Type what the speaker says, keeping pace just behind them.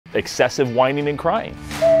excessive whining and crying.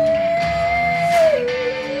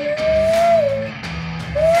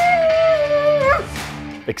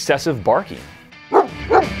 Excessive barking.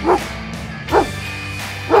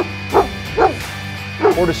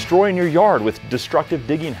 Or destroying your yard with destructive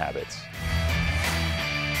digging habits.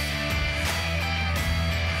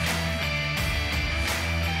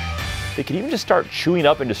 They can even just start chewing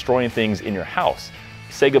up and destroying things in your house.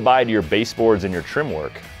 Say goodbye to your baseboards and your trim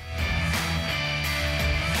work.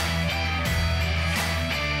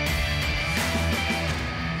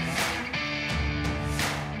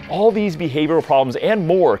 All these behavioral problems and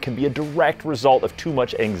more can be a direct result of too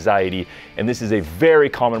much anxiety, and this is a very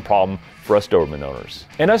common problem for us Doberman owners.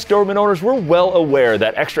 And us Doberman owners, we're well aware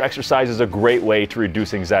that extra exercise is a great way to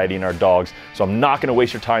reduce anxiety in our dogs, so I'm not gonna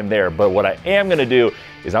waste your time there, but what I am gonna do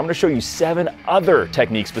is I'm gonna show you 7 other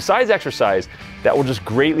techniques besides exercise that will just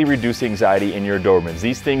greatly reduce anxiety in your Dobermans.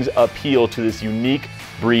 These things appeal to this unique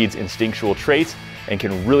breed's instinctual traits and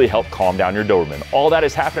can really help calm down your Doberman. All that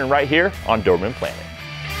is happening right here on Doberman Planet.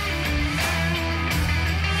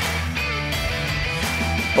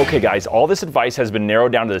 Okay guys, all this advice has been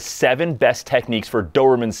narrowed down to the 7 best techniques for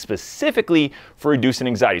Dobermans specifically for reducing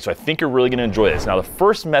anxiety. So I think you're really gonna enjoy this. Now the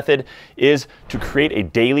first method is to create a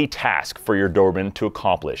daily task for your Doberman to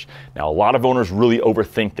accomplish. Now a lot of owners really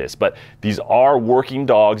overthink this, but these are working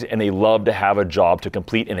dogs and they love to have a job to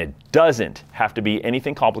complete, and it doesn't have to be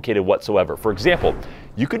anything complicated whatsoever. For example,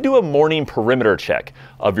 you could do a morning perimeter check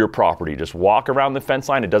of your property. Just walk around the fence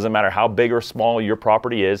line. It doesn't matter how big or small your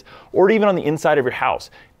property is, or even on the inside of your house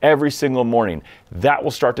every single morning. That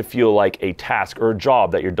will start to feel like a task or a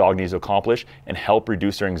job that your dog needs to accomplish and help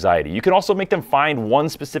reduce their anxiety. You can also make them find one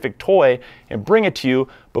specific toy and bring it to you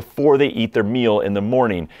before they eat their meal in the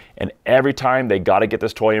morning. And every time they got to get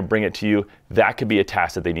this toy and bring it to you, that could be a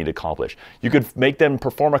task that they need to accomplish. You could make them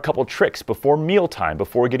perform a couple tricks before mealtime,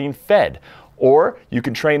 before getting fed. Or you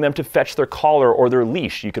can train them to fetch their collar or their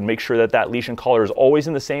leash. You can make sure that that leash and collar is always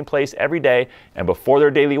in the same place every day, and before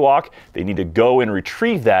their daily walk, they need to go and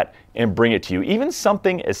retrieve that and bring it to you. Even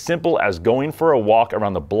something as simple as going for a walk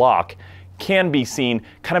around the block can be seen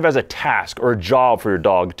kind of as a task or a job for your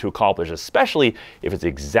dog to accomplish, especially if it's the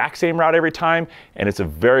exact same route every time and it's a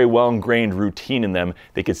very well ingrained routine in them.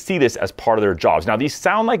 They could see this as part of their jobs. Now these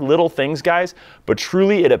sound like little things, guys, but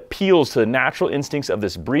truly it appeals to the natural instincts of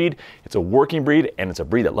this breed. It's a working breed, and it's a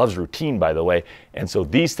breed that loves routine, by the way. And so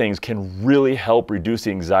these things can really help reduce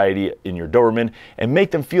the anxiety in your Doberman and make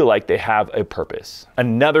them feel like they have a purpose.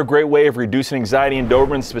 Another great way of reducing anxiety in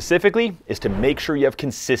Dobermans specifically is to make sure you have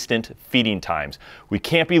consistent feeding times. We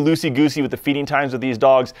can't be loosey-goosey with the feeding times of these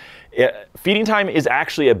dogs. Feeding time is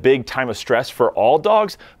actually a big time of stress for all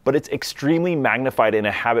dogs, but it's extremely magnified in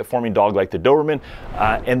a habit-forming dog like the Doberman,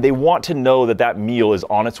 and they want to know that that meal is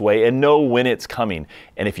on its way and know when it's coming.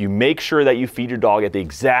 And if you make sure that you feed your dog at the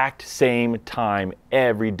exact same time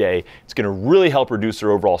every day, it's going to really help reduce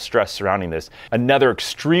their overall stress surrounding this. Another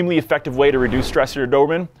extremely effective way to reduce stress in your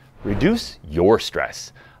Doberman: reduce your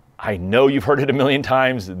stress. I know you've heard it a million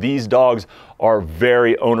times. These dogs are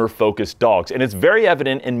very owner-focused dogs, and it's very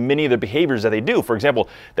evident in many of the behaviors that they do. For example,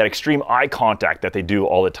 that extreme eye contact that they do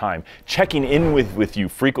all the time, checking in with you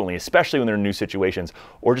frequently, especially when they're in new situations,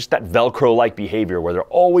 or just that Velcro-like behavior where they're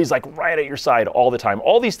always like right at your side all the time.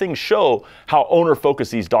 All these things show how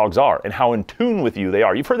owner-focused these dogs are and how in tune with you they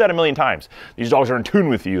are. You've heard that a million times. These dogs are in tune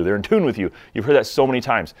with you. They're in tune with you. You've heard that so many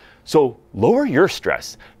times. So lower your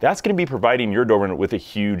stress. That's going to be providing your Doberman with a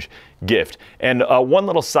huge gift. And one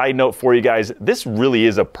little side note for you guys, this really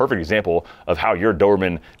is a perfect example of how your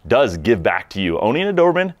Doberman does give back to you. Owning a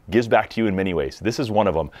Doberman gives back to you in many ways. This is one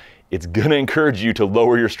of them. It's going to encourage you to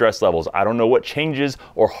lower your stress levels. I don't know what changes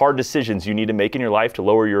or hard decisions you need to make in your life to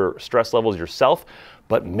lower your stress levels yourself,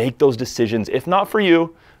 but make those decisions, if not for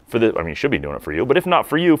you, you should be doing it for you, but if not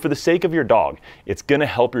for you, for the sake of your dog. It's gonna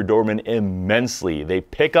help your Doberman immensely. They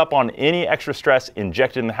pick up on any extra stress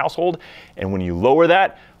injected in the household, and when you lower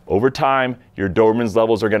that, over time, your Doberman's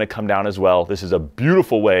levels are gonna come down as well. This is a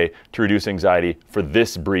beautiful way to reduce anxiety for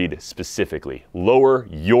this breed specifically. Lower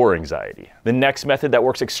your anxiety. The next method that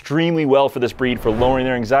works extremely well for this breed for lowering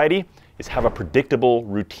their anxiety is have a predictable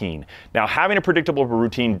routine. Now, having a predictable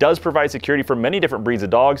routine does provide security for many different breeds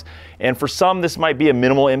of dogs, and for some this might be a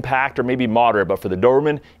minimal impact or maybe moderate, but for the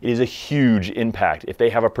Doberman, it is a huge impact. If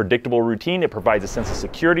they have a predictable routine, it provides a sense of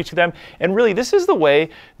security to them, and really this is the way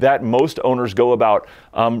that most owners go about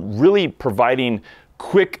really providing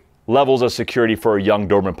quick levels of security for a young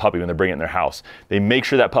Doberman puppy when they bring it in their house. They make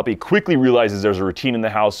sure that puppy quickly realizes there's a routine in the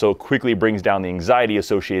house, so it quickly brings down the anxiety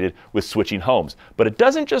associated with switching homes. But it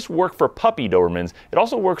doesn't just work for puppy Dobermans, it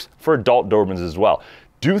also works for adult Dobermans as well.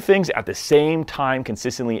 Do things at the same time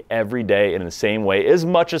consistently every day and in the same way as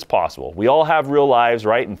much as possible. We all have real lives,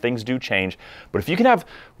 right? And things do change. But if you can have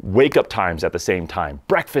wake up times at the same time,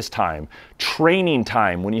 breakfast time, training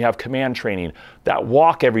time when you have command training, that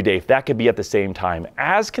walk every day, if that could be at the same time,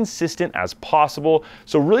 as consistent as possible.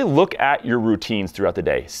 So really look at your routines throughout the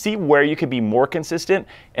day. See where you can be more consistent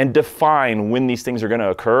and define when these things are going to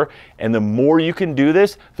occur. And the more you can do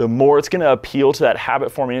this, the more it's going to appeal to that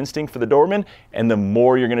habit forming instinct for the Doberman, and the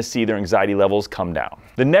more you're going to see their anxiety levels come down.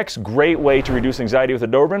 The next great way to reduce anxiety with a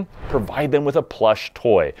Doberman, provide them with a plush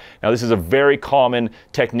toy. Now this is a very common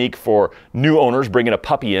technique for new owners bringing a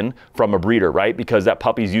puppy in from a breeder, right? Because that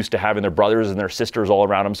puppy's used to having their brothers and their sisters all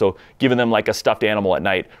around them. So giving them like a stuffed animal at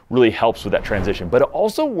night really helps with that transition. But it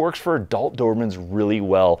also works for adult Dobermans really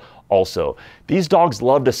well also. These dogs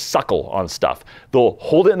love to suckle on stuff. They'll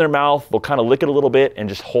hold it in their mouth, they'll kind of lick it a little bit and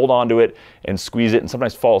just hold on to it and squeeze it, and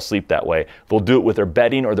sometimes fall asleep that way. They'll do it with their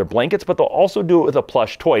bedding or their blankets, but they'll also do it with a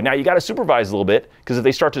plush toy. Now you got to supervise a little bit, because if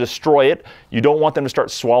they start to destroy it, you don't want them to start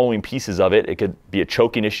swallowing pieces of it. It could be a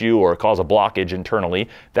choking issue or cause a blockage internally.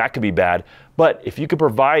 That could be bad. But if you could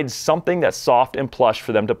provide something that's soft and plush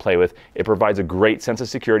for them to play with, it provides a great sense of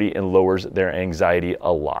security and lowers their anxiety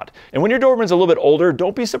a lot. And when your Doberman's a little bit older,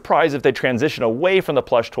 don't be surprised if they transition away from the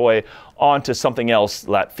plush toy onto something else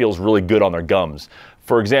that feels really good on their gums.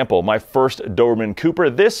 For example, my first Doberman Cooper,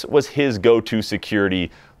 this was his go-to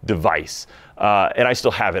security device. And I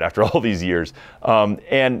still have it after all these years.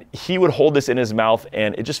 And he would hold this in his mouth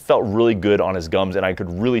and it just felt really good on his gums, and I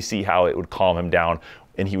could really see how it would calm him down.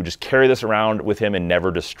 And he would just carry this around with him and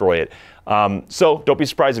never destroy it. So don't be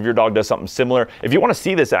surprised if your dog does something similar. If you want to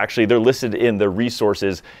see this, actually, they're listed in the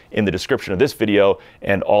resources in the description of this video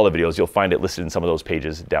and all the videos. You'll find it listed in some of those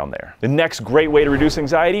pages down there. The next great way to reduce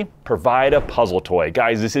anxiety, provide a puzzle toy.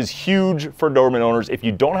 Guys, this is huge for Doberman owners. If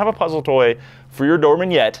you don't have a puzzle toy for your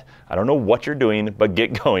Doberman yet, I don't know what you're doing, but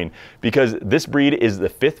get going, because this breed is the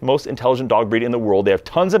 5th most intelligent dog breed in the world. They have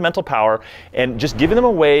tons of mental power, and just giving them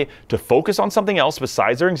a way to focus on something else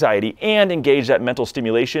besides their anxiety and engage that mental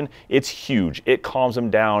stimulation, it's huge. It calms them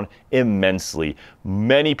down immensely.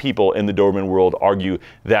 Many people in the Doberman world argue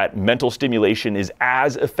that mental stimulation is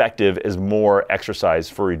as effective as more exercise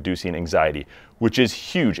for reducing anxiety, which is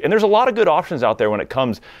huge. And there's a lot of good options out there when it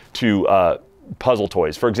comes to puzzle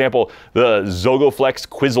toys. For example, the Zogoflex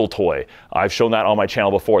Quizzle toy. I've shown that on my channel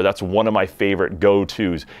before. That's one of my favorite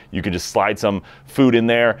go-tos. You can just slide some food in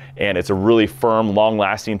there and it's a really firm,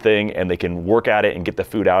 long-lasting thing, and they can work at it and get the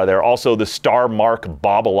food out of there. Also, the Star Mark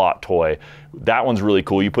Bob-a-lot toy. That one's really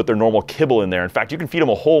cool. You put their normal kibble in there. In fact, you can feed them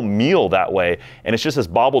a whole meal that way, and it's just this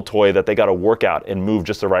bobble toy that they got to work out and move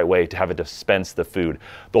just the right way to have it dispense the food.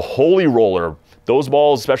 The Holy Roller, those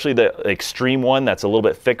balls, especially the extreme one that's a little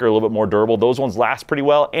bit thicker, a little bit more durable, those ones last pretty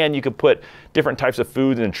well, and you could put different types of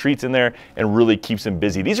foods and treats in there and really keeps them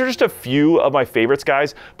busy. These are just a few of my favorites,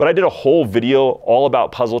 guys, but I did a whole video all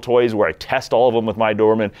about puzzle toys where I test all of them with my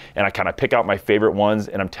Doberman and I kind of pick out my favorite ones,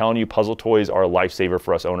 and I'm telling you, puzzle toys are a lifesaver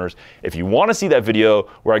for us owners. If you want to see that video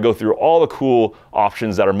where I go through all the cool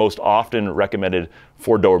options that are most often recommended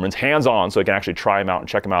for Dobermans, hands-on, so you can actually try them out and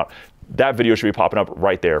check them out, that video should be popping up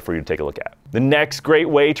right there for you to take a look at. The next great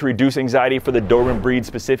way to reduce anxiety for the Doberman breed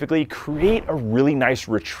specifically, create a really nice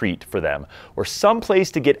retreat for them, or some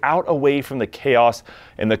place to get out away from the chaos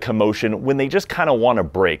and the commotion when they just kind of want to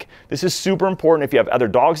break. This is super important if you have other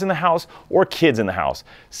dogs in the house or kids in the house.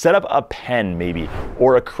 Set up a pen maybe,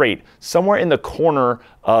 or a crate somewhere in the corner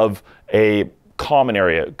of a common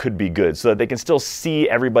area could be good, so that they can still see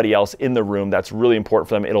everybody else in the room. That's really important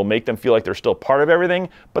for them. It'll make them feel like they're still part of everything,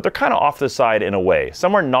 but they're kind of off the side in a way.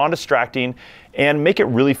 Somewhere non-distracting, and make it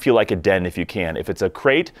really feel like a den if you can. If it's a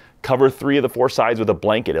crate, cover 3 of the 4 sides with a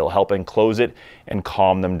blanket. It'll help enclose it and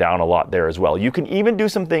calm them down a lot there as well. You can even do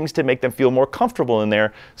some things to make them feel more comfortable in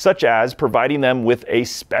there, such as providing them with a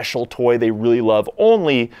special toy they really love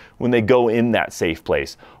only when they go in that safe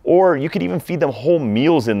place. Or you could even feed them whole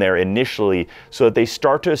meals in there initially so that they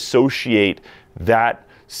start to associate that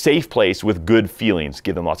safe place with good feelings.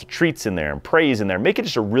 Give them lots of treats in there and praise in there. Make it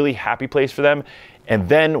just a really happy place for them. And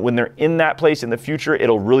then when they're in that place in the future,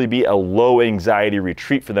 it'll really be a low anxiety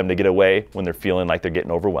retreat for them to get away when they're feeling like they're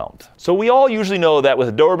getting overwhelmed. So we all usually know that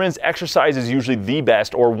with Dobermans, exercise is usually the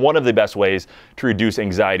best or one of the best ways to reduce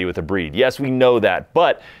anxiety with a breed. Yes, we know that,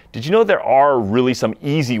 but did you know there are really some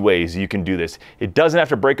easy ways you can do this? It doesn't have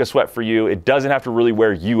to break a sweat for you. It doesn't have to really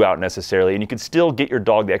wear you out necessarily, and you can still get your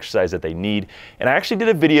dog the exercise that they need. And I actually did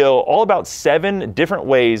a video all about 7 different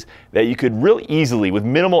ways that you could real easily, with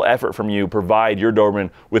minimal effort from you, provide your your Doberman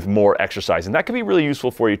with more exercise. And that could be really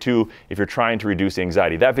useful for you too if you're trying to reduce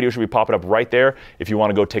anxiety. That video should be popping up right there if you want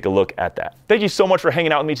to go take a look at that. Thank you so much for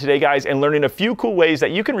hanging out with me today, guys, and learning a few cool ways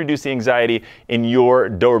that you can reduce the anxiety in your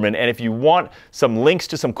Doberman. And if you want some links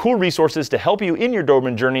to some cool resources to help you in your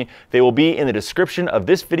Doberman journey, they will be in the description of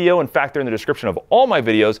this video. In fact, they're in the description of all my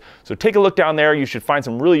videos. So take a look down there. You should find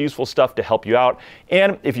some really useful stuff to help you out.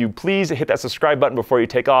 And if you please hit that subscribe button before you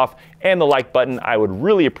take off and the like button, I would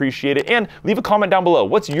really appreciate it. And leave a comment down below.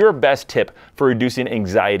 What's your best tip for reducing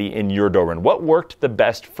anxiety in your Doberman? What worked the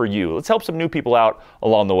best for you? Let's help some new people out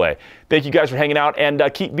along the way. Thank you guys for hanging out, and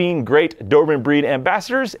keep being great Doberman breed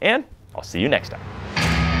ambassadors, and I'll see you next time.